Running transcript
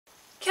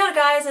Kia ora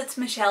guys, it's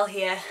Michelle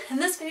here. In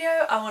this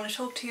video I want to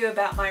talk to you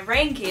about my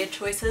rain gear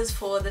choices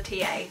for the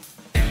TA.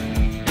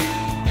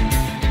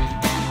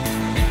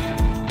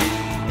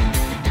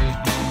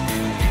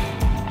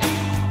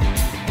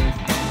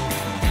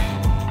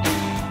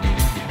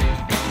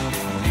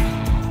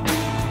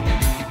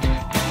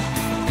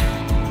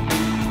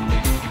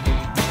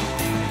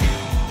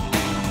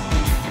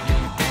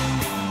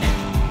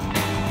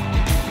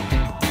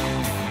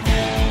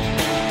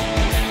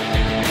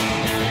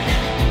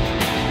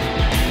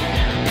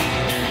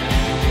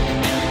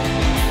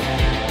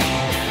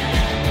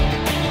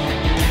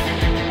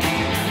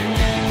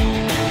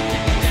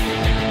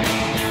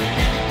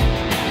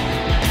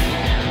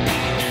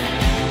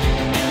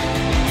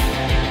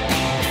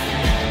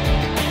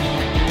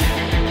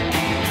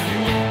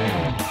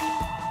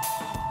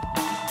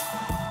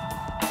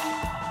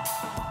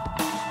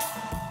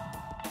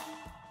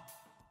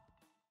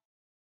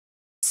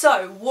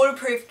 So,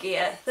 waterproof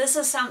gear. This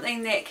is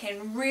something that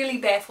can really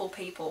baffle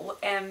people.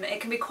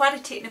 It can be quite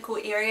a technical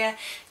area,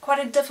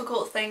 quite a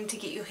difficult thing to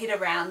get your head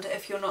around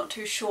if you're not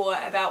too sure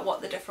about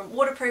what the different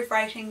waterproof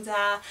ratings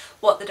are,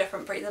 what the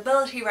different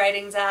breathability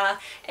ratings are,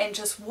 and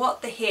just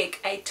what the heck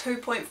a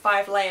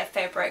 2.5 layer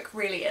fabric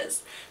really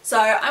is. So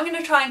I'm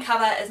going to try and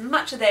cover as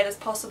much of that as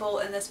possible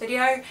in this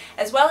video,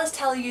 as well as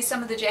tell you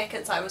some of the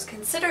jackets I was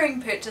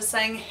considering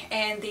purchasing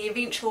and the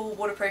eventual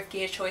waterproof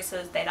gear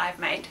choices that I've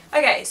made.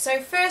 Okay,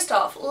 so first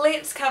off,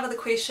 let's cover the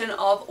question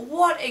of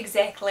what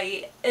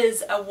exactly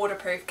is a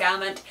waterproof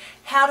garment.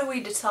 How do we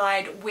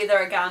decide whether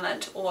a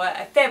garment or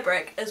a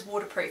fabric is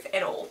waterproof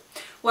at all?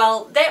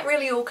 Well, that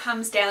really all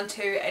comes down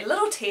to a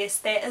little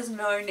test that is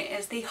known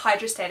as the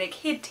Hydrostatic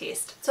Head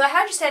test. So a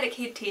Hydrostatic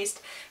Head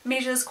test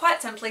measures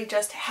quite simply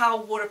just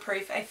how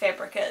waterproof a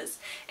fabric is,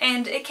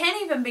 and it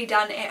can even be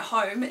done at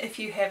home if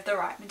you have the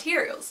right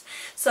materials.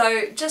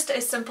 So just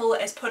as simple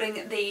as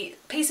putting the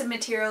piece of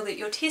material that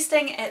you're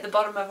testing at the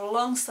bottom of a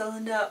long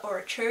cylinder or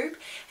a tube,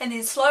 and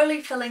then slowly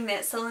filling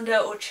that cylinder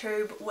or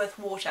tube with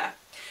water.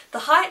 The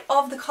height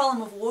of the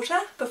column of water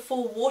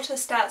before water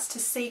starts to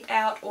seep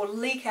out or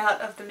leak out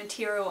of the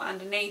material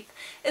underneath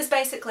is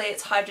basically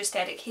its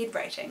hydrostatic head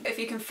rating. If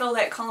you can fill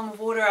that column of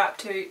water up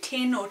to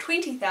 10 or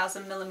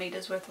 20,000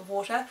 millimeters worth of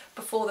water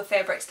before the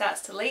fabric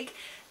starts to leak,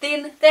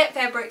 then that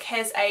fabric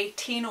has a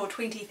 10 or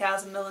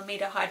 20,000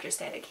 millimeter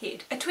hydrostatic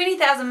head. A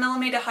 20,000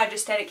 millimeter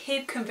hydrostatic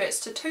head converts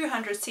to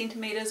 200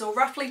 centimeters or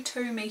roughly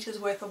 2 meters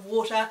worth of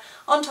water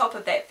on top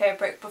of that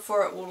fabric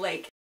before it will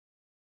leak.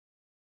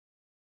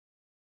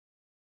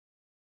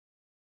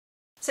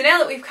 So now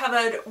that we've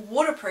covered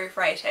waterproof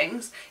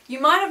ratings,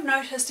 you might have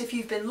noticed if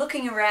you've been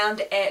looking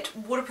around at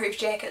waterproof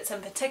jackets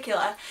in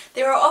particular,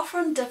 there are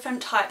often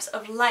different types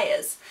of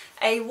layers.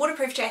 A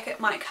waterproof jacket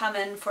might come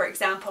in, for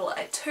example,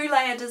 a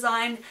 2-layer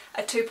design,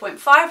 a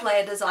 2.5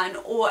 layer design,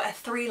 or a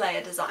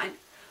 3-layer design.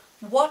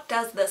 What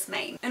does this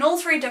mean? In all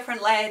three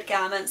different layered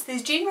garments,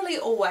 there's generally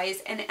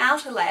always an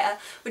outer layer,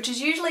 which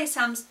is usually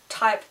some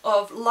type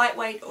of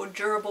lightweight or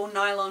durable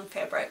nylon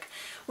fabric,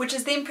 which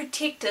is then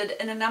protected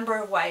in a number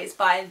of ways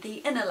by the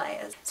inner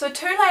layers. So a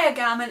 2-layer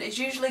garment is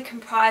usually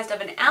comprised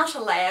of an outer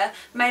layer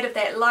made of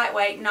that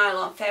lightweight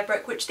nylon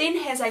fabric, which then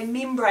has a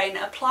membrane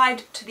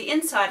applied to the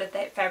inside of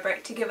that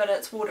fabric to give it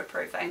its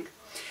waterproofing.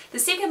 The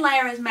second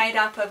layer is made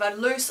up of a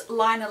loose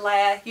liner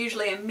layer,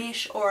 usually a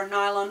mesh or a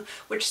nylon,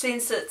 which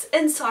then sits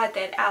inside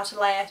that outer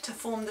layer to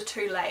form the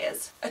 2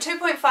 layers. A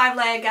 2.5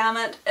 layer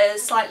garment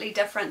is slightly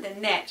different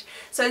than that.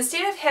 So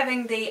instead of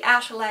having the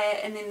outer layer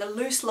and then the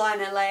loose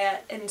liner layer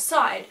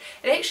inside,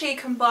 it actually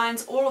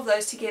combines all of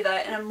those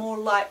together in a more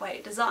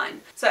lightweight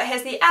design. So it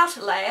has the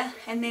outer layer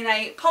and then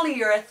a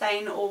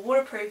polyurethane or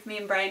waterproof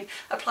membrane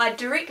applied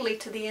directly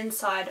to the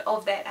inside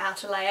of that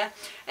outer layer,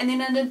 and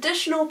then an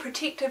additional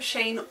protective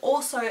sheen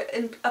also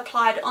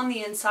applied on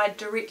the inside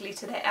directly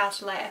to that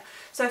outer layer.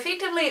 So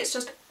effectively it's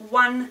just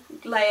one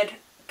layered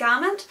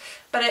garment,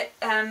 but it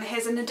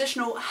has an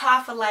additional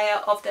half a layer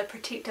of the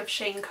protective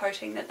sheen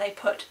coating that they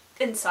put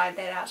inside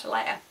that outer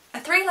layer. A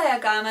 3-layer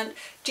garment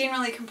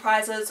generally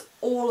comprises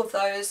all of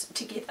those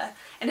together,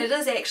 and it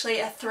is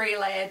actually a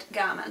 3-layered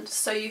garment.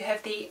 So you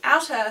have the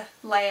outer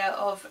layer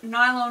of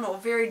nylon or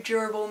very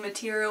durable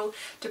material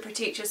to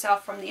protect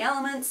yourself from the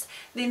elements,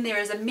 then there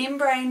is a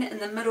membrane in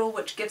the middle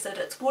which gives it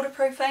its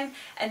waterproofing,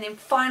 and then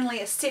finally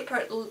a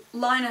separate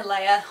liner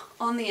layer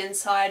on the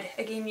inside,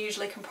 again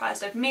usually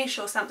comprised of mesh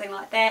or something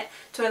like that,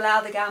 to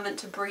allow the garment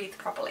to breathe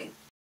properly.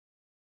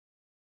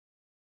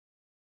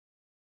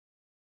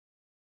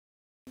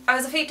 I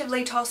was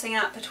effectively tossing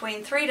up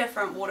between 3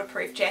 different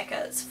waterproof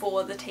jackets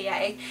for the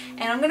TA,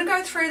 and I'm going to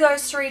go through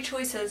those 3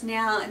 choices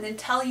now and then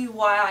tell you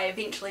why I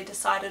eventually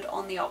decided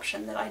on the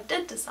option that I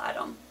did decide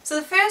on. So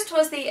the first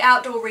was the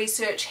Outdoor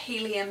Research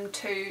Helium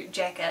 2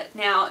 jacket.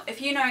 Now, if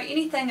you know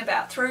anything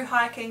about through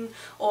hiking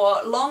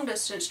or long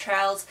distance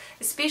trails,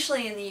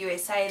 especially in the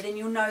USA, then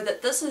you'll know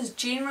that this is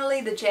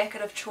generally the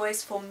jacket of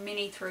choice for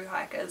many through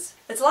hikers.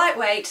 It's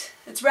lightweight,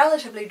 it's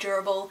relatively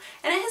durable,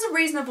 and it has a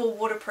reasonable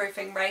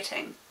waterproofing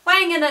rating.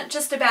 Weighing in at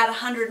just about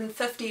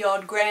 150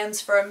 odd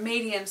grams for a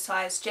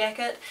medium-sized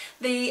jacket,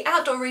 the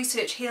Outdoor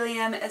Research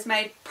Helium is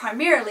made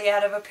primarily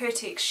out of a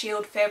Pertex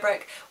Shield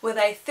fabric with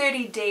a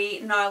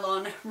 30D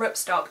nylon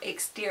ripstop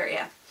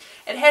exterior.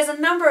 It has a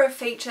number of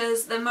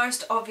features, the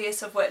most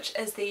obvious of which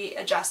is the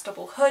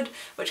adjustable hood,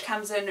 which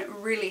comes in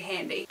really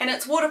handy. And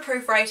its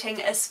waterproof rating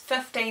is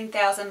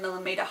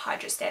 15,000mm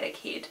hydrostatic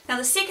head. Now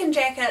the second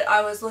jacket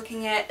I was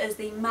looking at is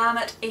the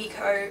Marmot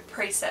Eco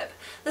Precip.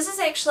 This is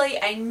actually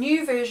a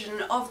new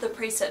version of the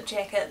Precip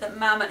jacket that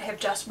Marmot have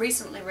just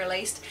recently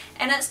released,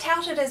 and it's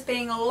touted as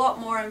being a lot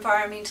more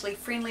environmentally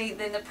friendly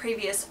than the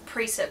previous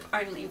Precip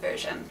only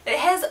version. It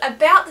has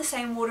about the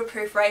same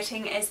waterproof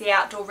rating as the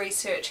Outdoor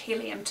Research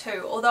Helium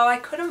 2, although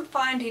I couldn't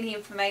find any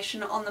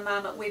information on the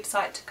Marmot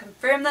website to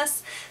confirm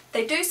this.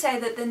 They do say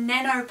that the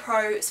Nano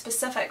Pro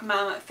specific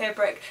Marmot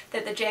fabric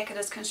that the jacket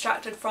is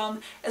constructed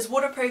from is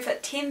waterproof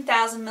at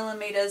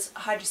 10,000mm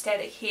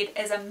hydrostatic head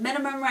as a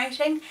minimum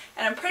rating,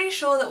 and I'm pretty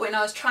sure that when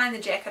I was trying the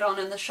jacket on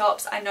in the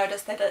shops I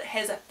noticed that it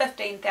has a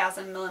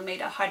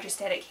 15,000mm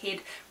hydrostatic head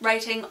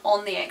rating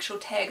on the actual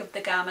tag of the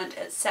garment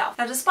itself.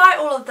 Now despite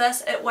all of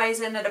this, it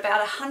weighs in at about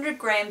 100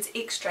 grams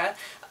extra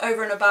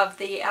over and above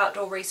the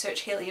Outdoor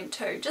Research Helium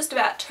 2, just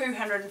about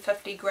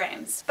 250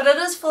 grams. But it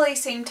is fully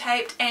seam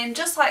taped, and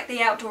just like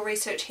the Outdoor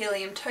Research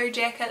Helium 2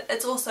 jacket,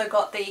 it's also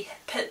got the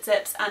pit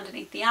zips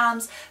underneath the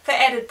arms for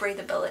added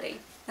breathability.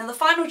 Now the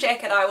final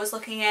jacket I was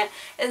looking at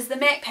is the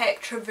Macpac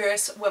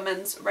Traverse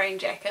Women's Rain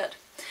Jacket.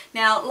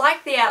 Now,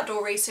 like the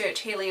Outdoor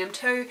Research Helium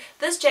 2,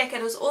 this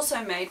jacket is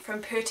also made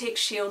from Pertex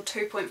Shield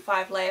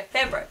 2.5 layer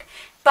fabric,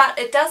 but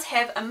it does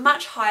have a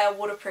much higher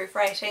waterproof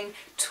rating,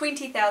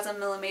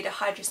 20,000mm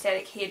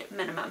hydrostatic head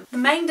minimum. The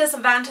main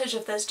disadvantage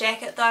of this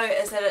jacket though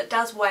is that it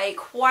does weigh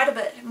quite a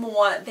bit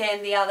more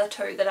than the other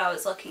two that I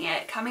was looking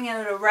at, coming in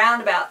at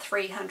around about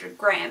 300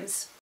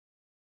 grams.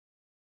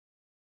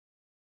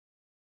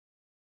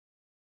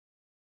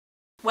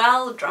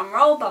 Well, drum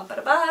roll,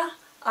 bum-ba-da-ba,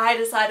 I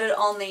decided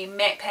on the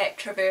Macpac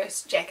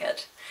Traverse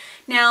jacket.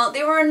 Now,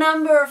 there were a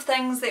number of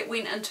things that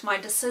went into my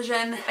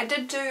decision. I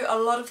did do a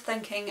lot of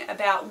thinking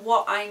about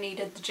what I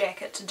needed the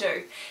jacket to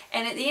do,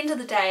 and at the end of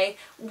the day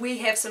we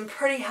have some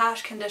pretty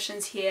harsh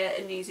conditions here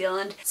in New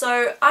Zealand,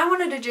 so I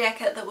wanted a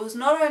jacket that was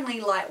not only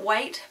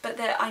lightweight but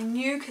that I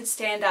knew could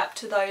stand up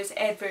to those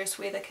adverse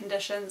weather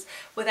conditions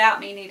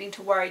without me needing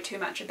to worry too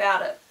much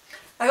about it.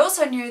 I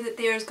also knew that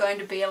there is going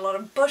to be a lot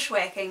of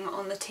bushwhacking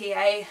on the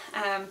TA,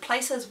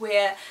 places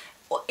where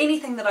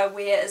anything that I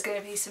wear is going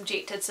to be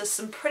subjected to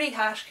some pretty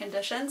harsh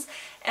conditions,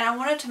 and I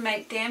wanted to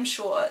make damn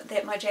sure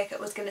that my jacket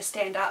was going to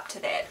stand up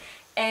to that.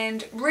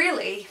 And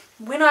really,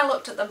 when I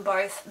looked at them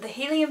both, the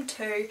Helium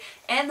 2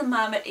 and the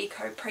Marmot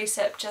Eco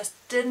Precip just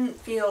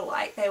didn't feel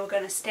like they were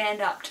going to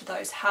stand up to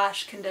those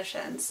harsh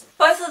conditions.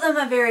 Both of them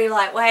are very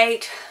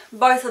lightweight,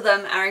 both of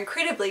them are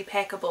incredibly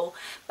packable,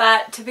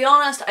 but to be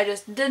honest I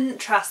just didn't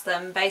trust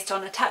them based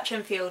on a touch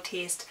and feel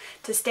test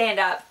to stand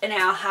up in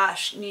our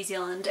harsh New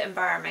Zealand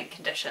environment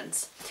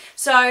conditions.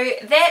 So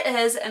that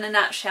is, in a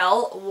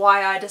nutshell,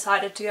 why I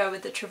decided to go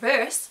with the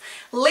Traverse.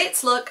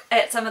 Let's look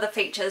at some of the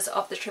features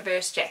of the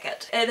Traverse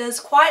jacket. It is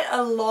quite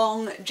a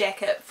long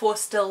jacket for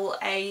still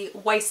a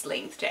waist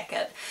length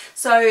jacket.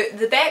 So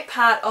the back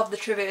part of the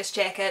Traverse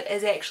jacket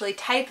is actually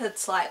tapered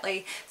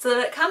slightly so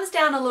that it comes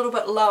down a little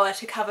bit lower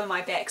to cover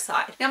my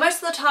backside. Now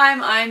most of the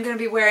time I'm going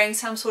to be wearing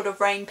some sort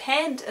of rain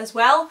pant as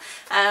well,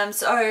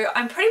 so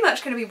I'm pretty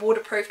much going to be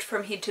waterproofed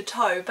from head to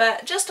toe,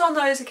 but just on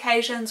those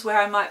occasions where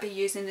I might be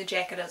using the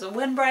jacket as a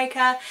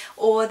windbreaker,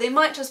 or there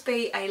might just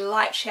be a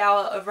light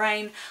shower of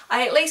rain,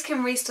 I at least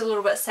can rest a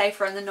little bit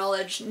safer in the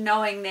knowledge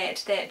knowing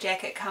that that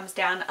jacket comes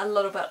down a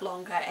little bit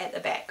longer at the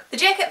back. The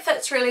jacket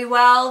fits really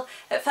well,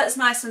 it fits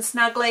nice and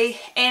snugly,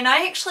 and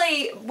I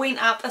actually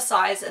went up a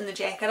size in the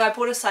jacket. I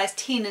bought a size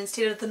 10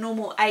 instead of the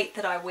normal 8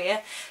 that I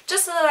wear,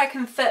 just so that I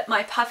can fit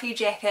my puffy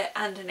jacket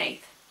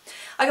underneath.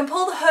 I can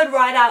pull the hood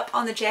right up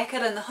on the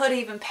jacket, and the hood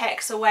even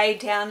packs away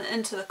down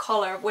into the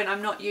collar when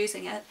I'm not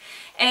using it.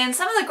 And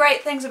some of the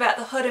great things about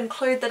the hood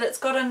include that it's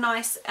got a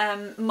nice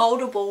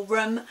moldable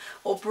rim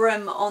or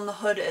brim on the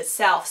hood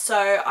itself,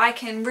 so I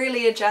can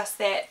really adjust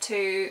that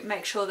to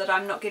make sure that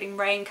I'm not getting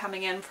rain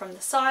coming in from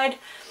the side.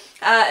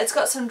 It's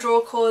got some draw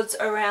cords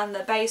around the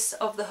base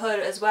of the hood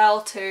as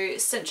well to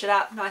cinch it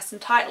up nice and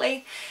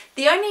tightly.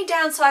 The only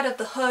downside of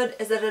the hood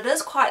is that it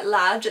is quite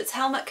large. It's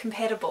helmet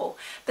compatible,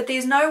 but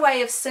there's no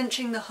way of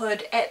cinching the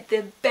hood at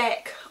the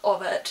back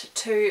of it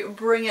to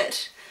bring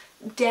it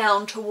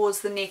down towards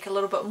the neck a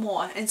little bit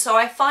more, and so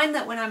I find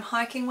that when I'm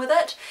hiking with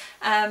it,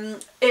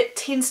 it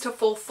tends to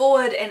fall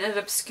forward and it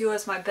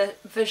obscures my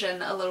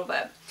vision a little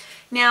bit.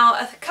 Now,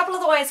 a couple of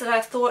the ways that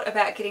I've thought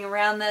about getting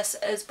around this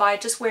is by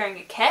just wearing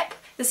a cap.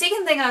 The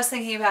second thing I was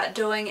thinking about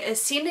doing is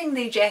sending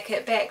the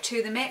jacket back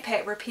to the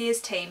Macpac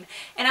repairs team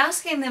and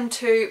asking them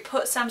to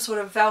put some sort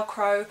of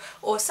Velcro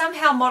or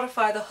somehow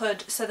modify the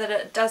hood so that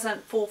it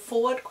doesn't fall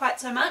forward quite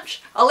so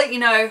much. I'll let you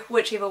know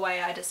whichever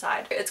way I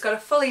decide. It's got a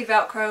fully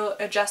Velcro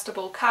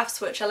adjustable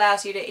cuffs which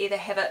allows you to either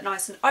have it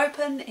nice and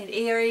open and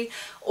airy,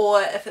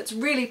 or if it's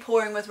really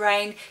pouring with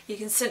rain you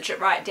can cinch it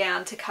right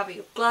down to cover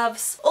your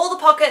gloves. All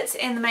the pockets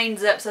and the main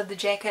zips of the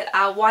jacket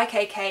are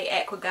YKK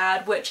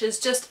AquaGuard, which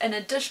is just an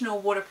additional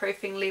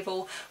waterproofing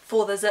level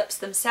for the zips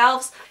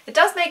themselves. It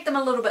does make them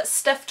a little bit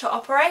stiff to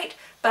operate,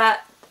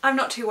 but I'm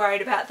not too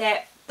worried about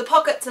that. The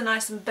pockets are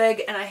nice and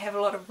big and I have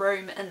a lot of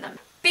room in them.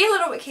 Be a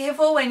little bit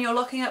careful when you're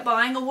looking at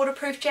buying a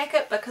waterproof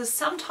jacket, because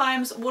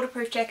sometimes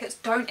waterproof jackets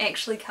don't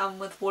actually come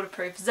with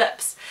waterproof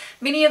zips.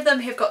 Many of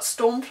them have got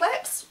storm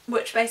flaps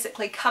which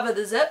basically cover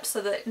the zip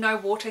so that no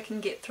water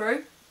can get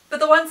through. But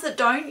the ones that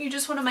don't, you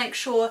just want to make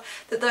sure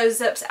that those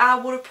zips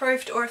are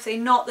waterproofed, or if they're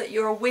not, that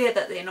you're aware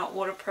that they're not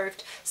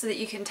waterproofed so that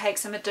you can take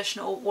some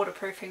additional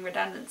waterproofing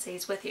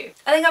redundancies with you.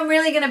 I think I'm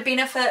really going to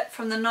benefit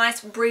from the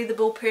nice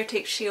breathable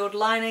Pertex Shield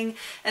lining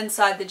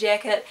inside the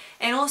jacket,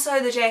 and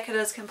also the jacket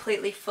is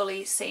completely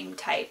fully seam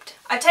taped.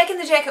 I've taken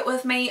the jacket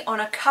with me on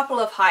a couple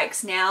of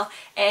hikes now,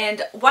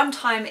 and one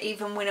time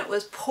even when it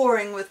was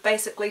pouring with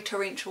basically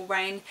torrential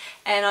rain,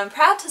 and I'm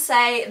proud to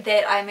say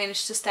that I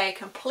managed to stay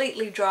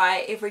completely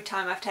dry every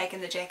time I've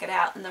taken the jacket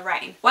out in the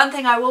rain. One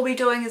thing I will be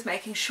doing is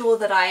making sure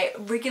that I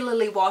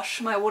regularly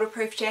wash my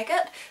waterproof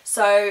jacket.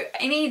 So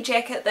any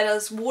jacket that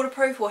is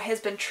waterproof or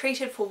has been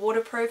treated for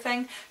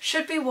waterproofing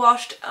should be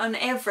washed on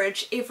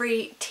average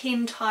every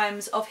 10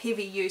 times of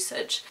heavy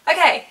usage.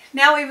 Okay,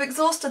 now we've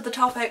exhausted the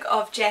topic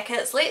of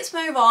jackets, let's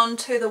move on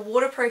to the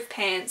waterproof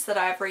pants that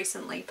I've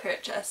recently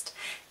purchased.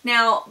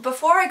 Now,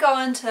 before I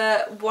go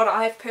into what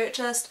I've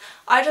purchased,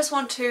 I just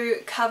want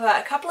to cover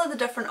a couple of the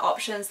different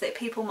options that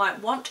people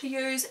might want to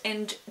use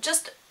and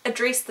just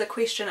address the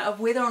question of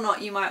whether or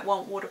not you might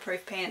want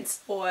waterproof pants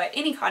or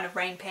any kind of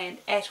rain pant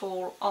at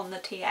all on the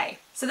TA.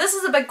 So this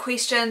is a big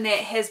question that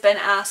has been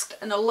asked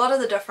in a lot of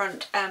the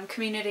different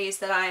communities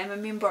that I am a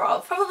member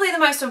of. Probably the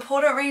most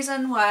important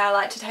reason why I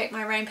like to take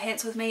my rain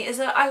pants with me is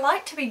that I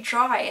like to be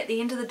dry at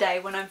the end of the day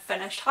when I'm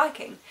finished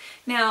hiking.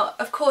 Now,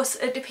 of course,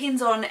 it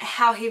depends on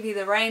how heavy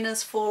the rain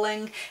is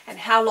falling and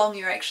how long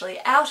you're actually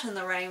out in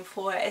the rain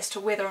for as to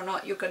whether or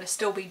not you're going to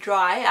still be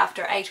dry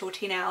after 8 or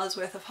 10 hours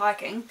worth of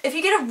hiking. If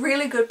you get a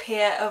really good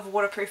pair of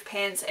waterproof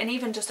pants and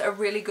even just a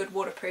really good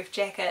waterproof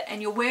jacket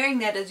and you're wearing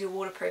that as your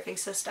waterproofing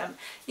system,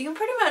 you can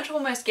pretty much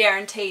almost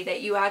guarantee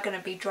that you are going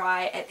to be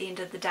dry at the end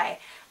of the day.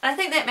 And I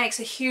think that makes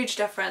a huge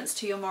difference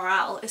to your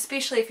morale,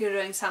 especially if you're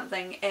doing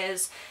something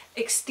as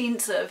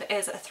extensive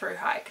as a thru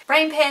hike.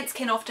 Rain pants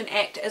can often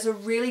act as a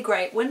really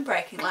great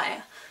windbreaking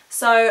layer.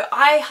 So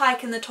I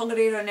hike in the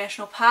Tongariro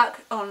National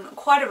Park on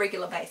quite a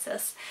regular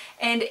basis,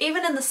 and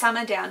even in the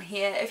summer down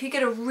here, if you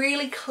get a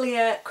really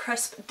clear,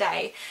 crisp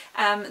day,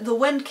 the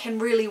wind can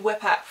really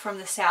whip up from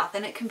the south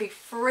and it can be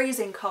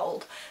freezing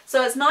cold.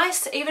 So it's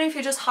nice, even if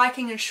you're just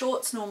hiking in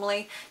shorts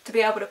normally, to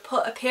be able to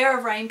put a pair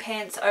of rain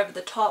pants over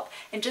the top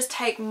and just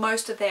take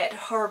most of that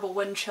horrible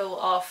wind chill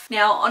off.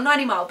 Now on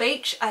 90 Mile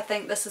Beach, I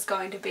think this is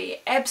going to be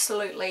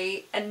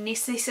absolutely a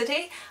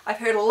necessity. I've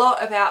heard a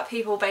lot about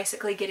people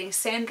basically getting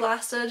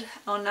sandblasted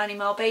on 90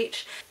 Mile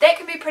Beach. That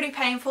can be pretty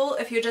painful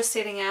if you're just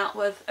setting out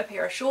with a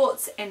pair of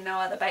shorts and no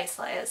other base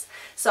layers.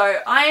 So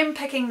I am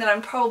picking that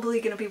I'm probably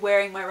going to be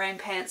wearing my rain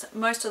pants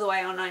most of the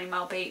way on 90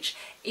 Mile Beach,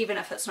 even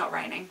if it's not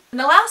raining. And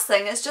the last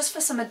thing is just for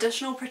some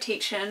additional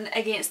protection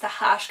against the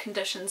harsh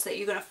conditions that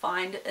you're going to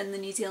find in the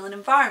New Zealand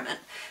environment.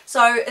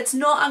 So it's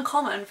not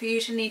uncommon for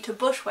you to need to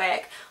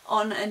bushwhack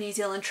on a New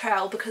Zealand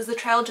trail because the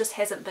trail just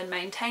hasn't been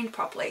maintained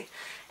properly.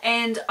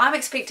 And I'm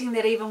expecting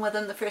that even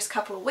within the first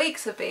couple of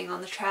weeks of being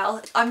on the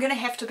trail, I'm going to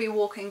have to be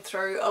walking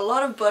through a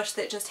lot of bush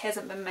that just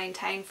hasn't been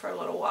maintained for a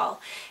little while.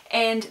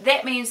 And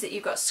that means that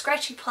you've got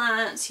scratchy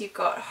plants, you've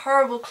got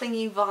horrible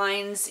clingy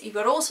vines, you've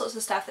got all sorts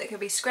of stuff that could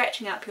be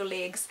scratching up your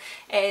legs,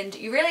 and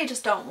you really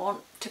just don't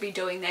want to be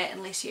doing that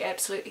unless you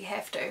absolutely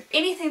have to.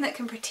 Anything that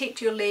can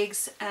protect your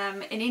legs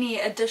in any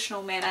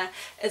additional manner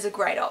is a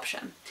great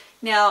option.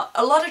 Now,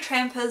 a lot of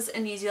trampers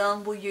in New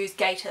Zealand will use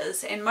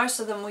gaiters, and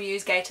most of them will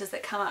use gaiters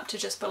that come up to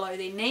just below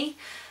their knee.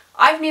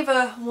 I've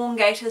never worn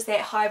gaiters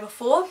that high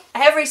before. I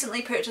have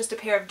recently purchased a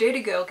pair of Dirty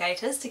Girl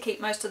gaiters to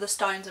keep most of the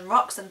stones and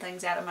rocks and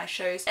things out of my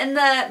shoes. In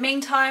the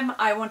meantime,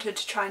 I wanted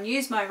to try and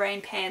use my rain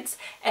pants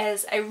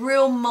as a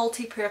real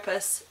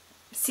multi-purpose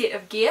set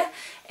of gear,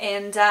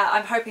 and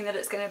I'm hoping that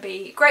it's going to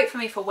be great for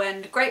me for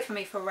wind, great for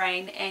me for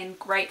rain, and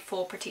great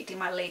for protecting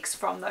my legs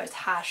from those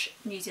harsh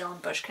New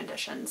Zealand bush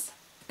conditions.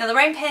 Now the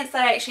rain pants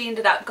that I actually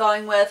ended up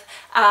going with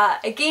are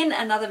again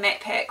another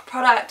Macpac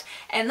product,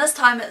 and this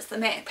time it's the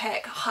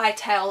Macpac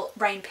Hightail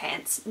rain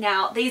pants.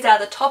 Now these are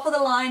the top of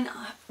the line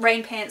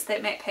rain pants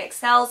that Macpac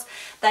sells.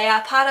 They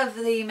are part of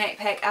the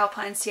Macpac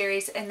Alpine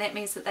series, and that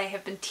means that they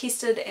have been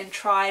tested and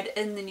tried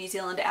in the New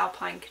Zealand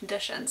alpine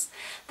conditions.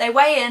 They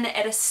weigh in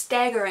at a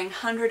staggering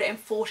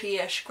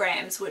 140-ish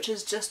grams, which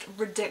is just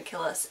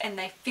ridiculous, and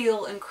they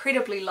feel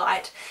incredibly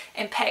light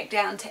and packed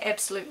down to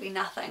absolutely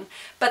nothing.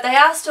 But they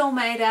are still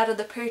made out of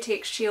the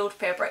Pertex Shield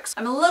fabrics.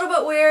 I'm a little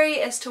bit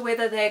wary as to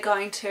whether they're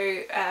going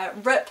to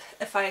rip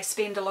if I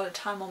spend a lot of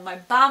time on my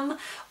bum,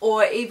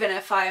 or even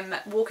if I'm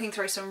walking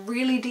through some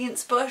really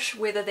dense bush,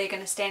 whether they're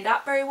going to stand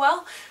up very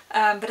well.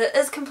 But it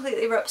is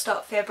completely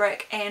ripstop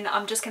fabric, and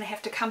I'm just going to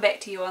have to come back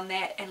to you on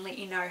that and let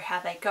you know how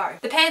they go.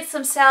 The pants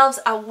themselves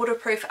are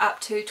waterproof up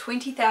to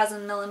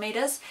 20,000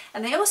 millimeters,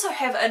 and they also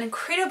have an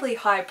incredibly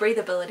high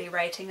breathability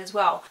rating as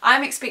well.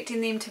 I'm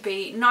expecting them to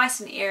be nice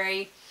and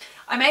airy.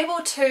 I'm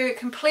able to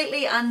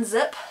completely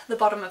unzip the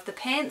bottom of the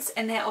pants,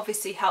 and that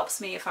obviously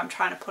helps me if I'm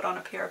trying to put on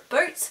a pair of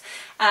boots,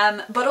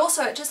 but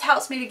also it just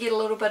helps me to get a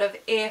little bit of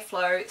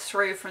airflow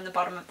through from the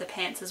bottom of the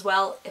pants as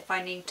well if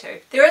I need to.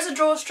 There is a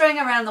drawstring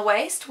around the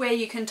waist where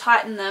you can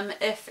tighten them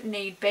if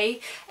need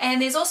be,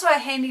 and there's also a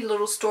handy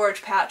little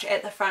storage pouch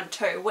at the front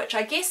too, which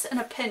I guess in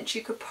a pinch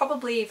you could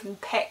probably even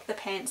pack the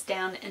pants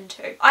down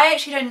into. I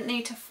actually don't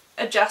need to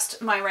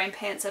adjust my rain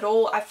pants at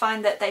all. I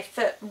find that they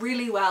fit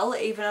really well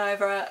even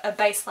over a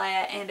base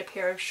layer and a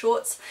pair of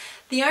shorts.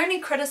 The only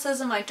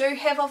criticism I do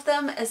have of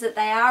them is that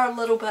they are a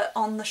little bit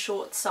on the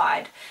short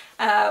side.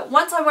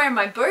 Once I'm wearing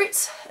my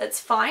boots, it's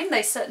fine.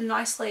 They sit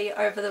nicely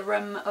over the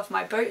rim of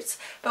my boots,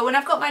 but when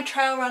I've got my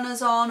trail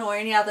runners on or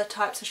any other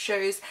types of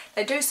shoes,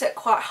 they do sit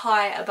quite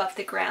high above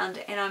the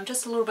ground, and I'm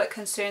just a little bit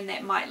concerned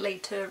that might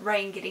lead to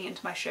rain getting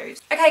into my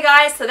shoes. Okay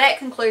guys, so that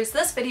concludes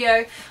this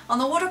video on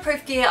the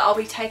waterproof gear I'll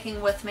be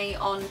taking with me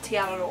on Te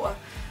Araroa.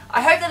 I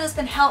hope that it's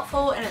been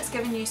helpful and it's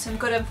given you some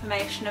good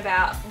information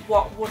about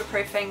what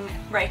waterproofing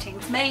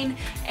ratings mean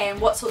and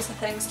what sorts of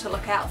things to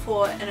look out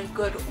for in a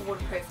good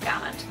waterproof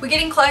garment. We're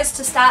getting close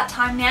to start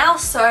time now,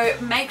 so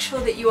make sure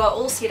that you are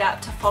all set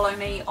up to follow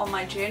me on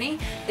my journey.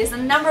 There's a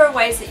number of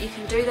ways that you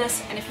can do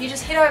this, and if you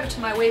just head over to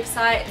my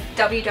website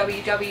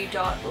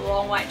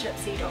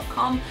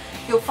www.longwhitegypsy.com,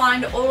 you'll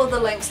find all of the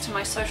links to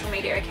my social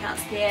media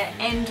accounts there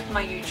and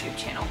my YouTube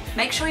channel.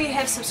 Make sure you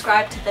have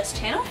subscribed to this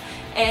channel,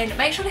 and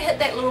make sure to hit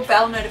that little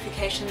bell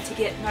notification to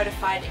get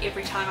notified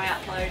every time I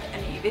upload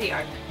a new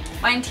video.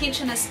 My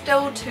intention is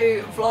still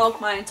to vlog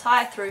my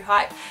entire through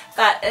hike,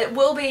 but it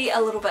will be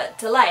a little bit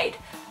delayed.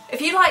 If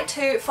you'd like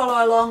to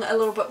follow along a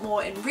little bit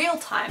more in real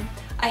time,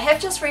 I have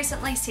just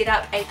recently set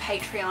up a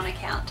Patreon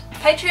account.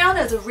 Patreon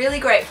is a really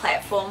great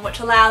platform which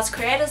allows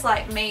creators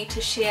like me to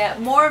share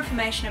more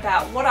information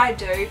about what I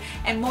do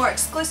and more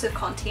exclusive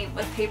content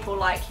with people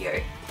like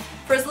you.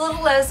 For as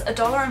little as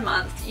 $1 a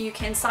month, you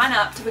can sign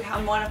up to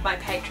become one of my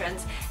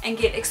patrons and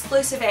get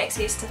exclusive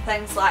access to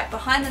things like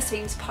behind the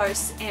scenes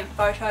posts and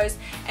photos,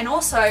 and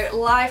also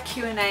live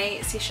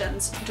Q&A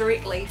sessions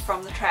directly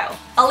from the trail.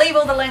 I'll leave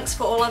all the links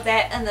for all of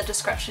that in the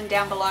description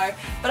down below,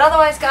 but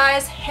otherwise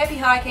guys, happy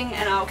hiking,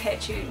 and I'll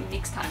catch you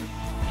next time.